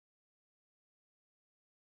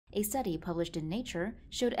A study published in Nature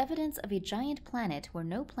showed evidence of a giant planet where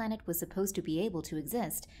no planet was supposed to be able to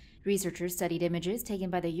exist. Researchers studied images taken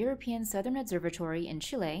by the European Southern Observatory in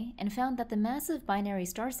Chile and found that the massive binary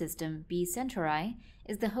star system B Centauri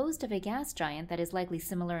is the host of a gas giant that is likely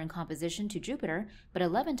similar in composition to Jupiter, but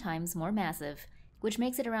 11 times more massive, which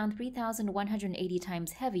makes it around 3,180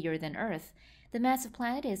 times heavier than Earth. The massive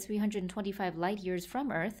planet is 325 light-years from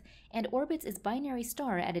Earth and orbits its binary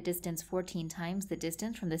star at a distance 14 times the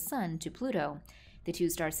distance from the Sun to Pluto. The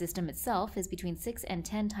two-star system itself is between 6 and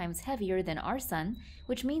 10 times heavier than our Sun,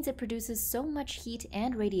 which means it produces so much heat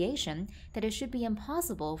and radiation that it should be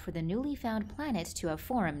impossible for the newly found planet to have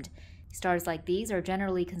formed. Stars like these are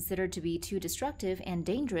generally considered to be too destructive and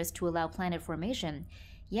dangerous to allow planet formation.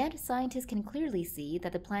 Yet, scientists can clearly see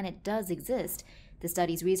that the planet does exist. The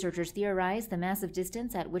study's researchers theorize the massive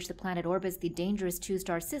distance at which the planet orbits the dangerous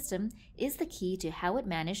two-star system is the key to how it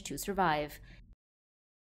managed to survive.